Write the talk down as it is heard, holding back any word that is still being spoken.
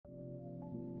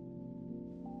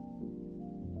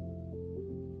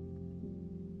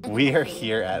We are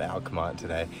here at Altamont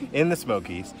today in the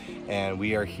Smokies, and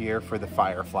we are here for the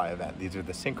Firefly event. These are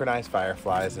the Synchronized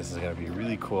Fireflies. This is going to be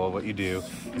really cool. What you do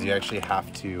is you actually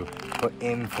have to put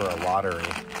in for a lottery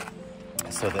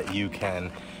so that you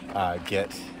can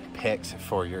get picked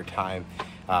for your time.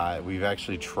 We've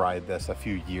actually tried this a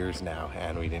few years now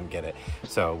and we didn't get it.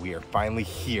 So we are finally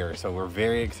here. So we're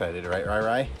very excited,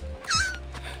 right?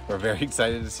 We're very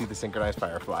excited to see the Synchronized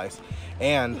Fireflies.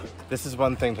 And this is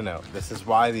one thing to note. This is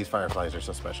why these fireflies are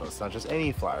so special. It's not just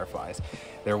any fireflies.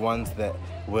 They're ones that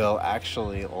will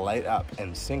actually light up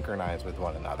and synchronize with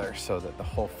one another so that the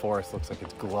whole forest looks like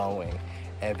it's glowing,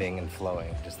 ebbing and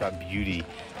flowing. Just that beauty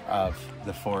of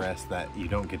the forest that you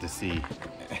don't get to see.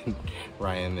 And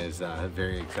Ryan is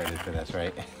very excited for this,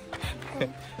 right?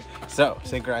 So,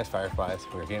 Synchronized Fireflies.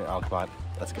 We're here in Altamont.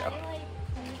 Let's go.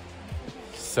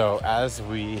 So as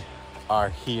we are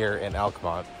here in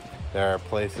Altamont, there are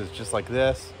places just like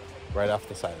this, right off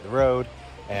the side of the road.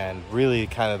 And really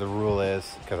kind of the rule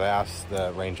is, because I asked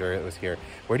the ranger that was here,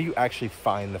 where do you actually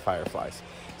find the fireflies?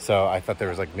 So I thought there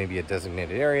was like maybe a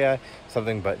designated area,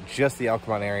 something, but just the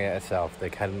Altamont area itself, they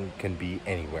can be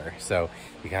anywhere. So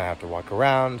you kind of have to walk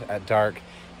around at dark,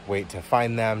 wait to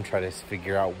find them, try to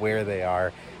figure out where they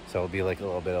are. So it'll be like a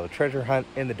little bit of a treasure hunt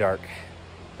in the dark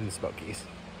in the Smokies.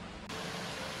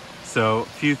 So a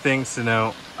few things to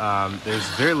note. There's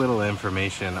very little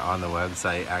information on the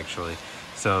website actually.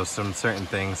 So some certain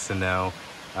things to know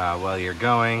while you're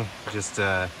going. Just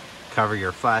cover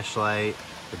your flashlight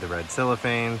with the red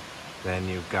cellophane. Then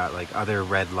you've got like other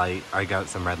red light. I got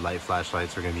some red light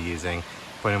flashlights we're gonna be using.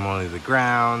 Put them only to the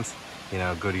ground. You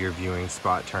know, go to your viewing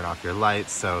spot, turn off your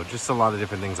lights. So just a lot of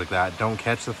different things like that. Don't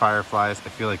catch the fireflies. I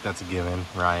feel like that's a given,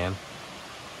 Ryan.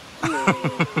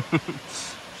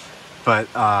 But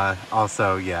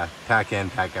also, yeah, pack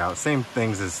in, pack out. Same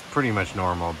things as pretty much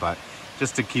normal, but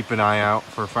just to keep an eye out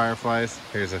for fireflies,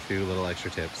 here's a few little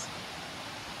extra tips.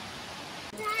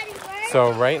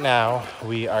 So right now,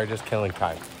 we are just killing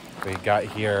time. We got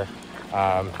here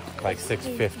like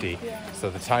 6:50. So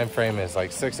the time frame is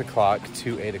like 6 o'clock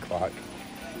to 8 o'clock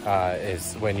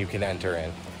is when you can enter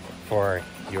in for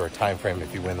your time frame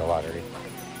if you win the lottery.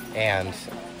 And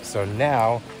so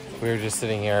now, we're just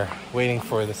sitting here waiting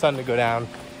for the sun to go down,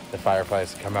 the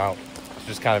fireflies to come out.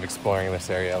 Just kind of exploring this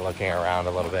area, looking around a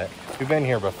little bit. We've been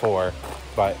here before,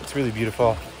 but it's really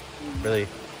beautiful. Really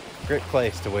great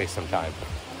place to waste some time.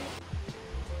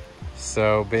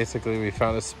 So basically we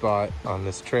found a spot on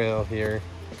this trail here.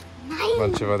 A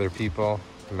bunch of other people.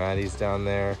 Maddie's down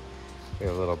there. We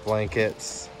have little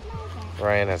blankets.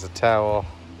 Ryan has a towel.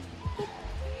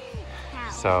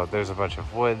 So there's a bunch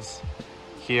of woods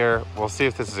here. We'll see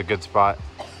if this is a good spot.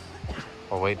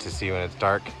 We'll wait to see when it's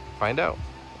dark, find out.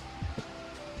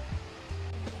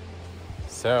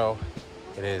 So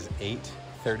it is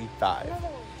 8:35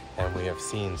 and we have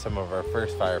seen some of our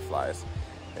first fireflies.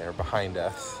 They're behind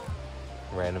us,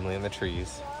 randomly in the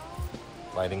trees,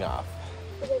 lighting off.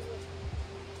 The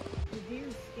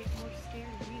deers get more scared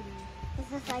really. This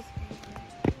is like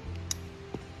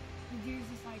the deers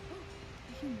is like, oh,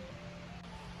 a human.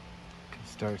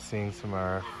 Start seeing some of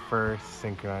our first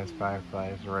synchronized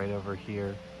fireflies right over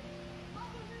here.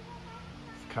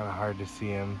 It's kind of hard to see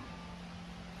them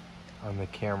on the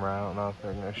camera. I don't know if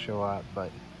they're going to show up, but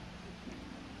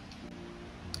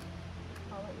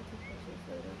I'll let you take pictures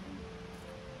later.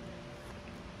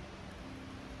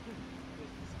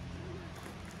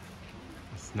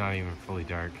 it's not even fully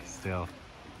dark still.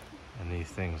 And these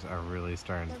things are really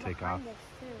starting to take off.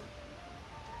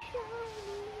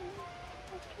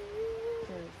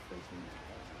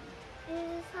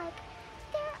 It's like,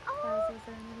 they're all... Is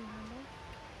there anything on there?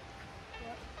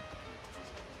 Yep.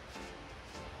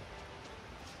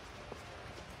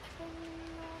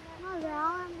 No, they're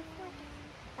all on the floor.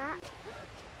 That.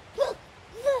 Look!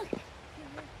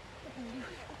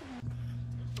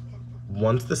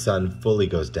 Once the sun fully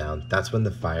goes down, that's when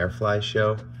the firefly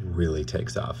show really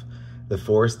takes off. The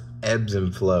forest ebbs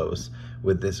and flows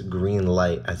with this green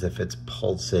light as if it's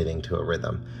pulsating to a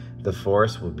rhythm. The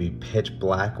forest will be pitch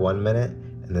black one minute,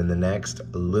 and then the next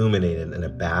illuminated in a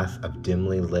bath of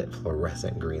dimly lit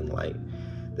fluorescent green light.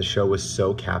 The show was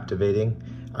so captivating,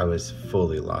 I was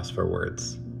fully lost for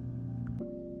words.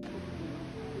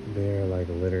 They're like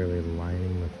literally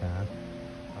lining the path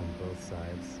on both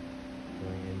sides,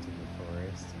 going into the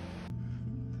forest.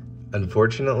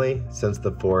 Unfortunately, since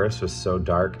the forest was so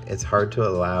dark, it's hard to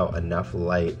allow enough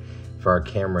light for our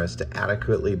cameras to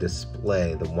adequately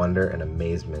display the wonder and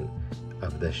amazement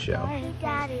of this show.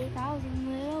 Daddy,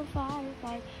 little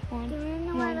fireflies. One, do you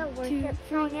know what a worship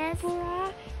song is?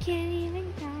 I can't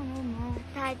even count them all.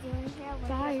 Dad, do you want to hear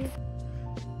a worship?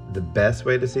 The best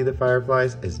way to see the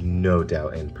fireflies is no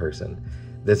doubt in person.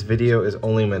 This video is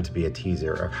only meant to be a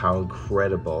teaser of how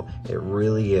incredible it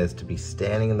really is to be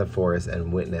standing in the forest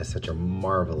and witness such a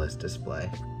marvelous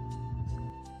display.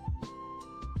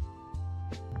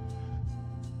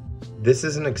 This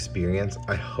is an experience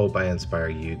I hope I inspire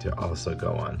you to also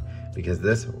go on, because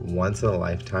this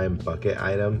once-in-a-lifetime bucket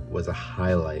item was a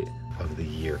highlight of the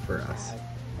year for us.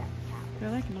 They're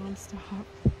like non-stop.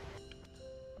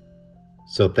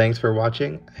 So thanks for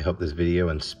watching. I hope this video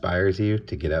inspires you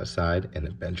to get outside and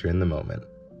adventure in the moment.